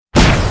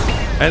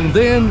And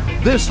then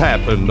this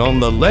happened on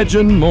the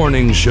Legend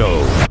Morning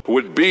Show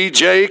with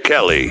B.J.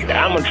 Kelly.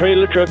 I'm a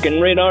trailer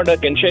trucking, radar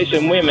ducking,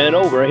 chasing women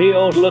over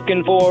hills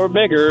looking for a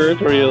bigger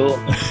thrill.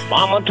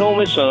 Mama told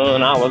me,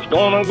 son, I was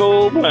gonna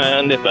go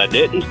blind if I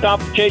didn't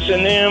stop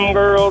chasing them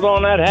girls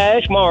on that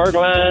hash mark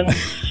line.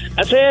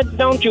 I said,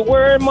 don't you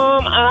worry,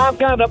 Mom, I've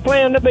got a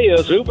plan to be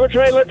a super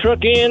trailer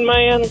trucking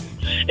man.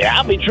 Yeah,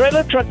 I'll be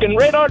trailer trucking,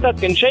 radar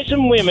ducking,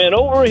 chasing women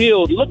over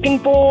hills, looking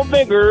for a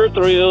bigger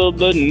thrill.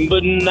 But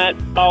that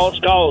boss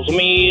calls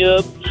me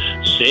up,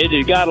 said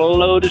you got a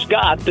load, it's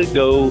got to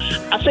go.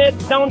 I said,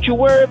 don't you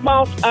worry,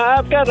 boss,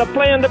 I've got a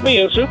plan to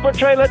be a super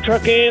trailer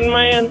trucking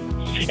man.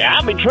 Yeah,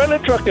 I'll be trailer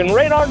trucking,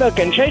 radar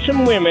ducking,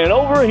 chasing women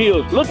over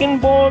hills, looking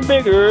for a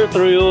bigger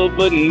thrill.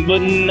 But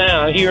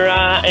now here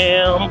I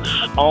am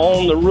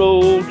on the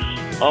road.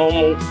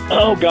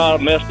 Oh, God,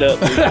 I messed up.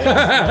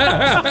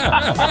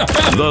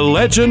 The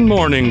Legend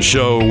Morning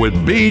Show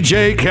with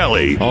B.J.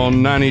 Kelly on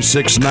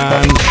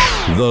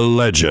 96.9 The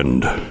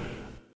Legend.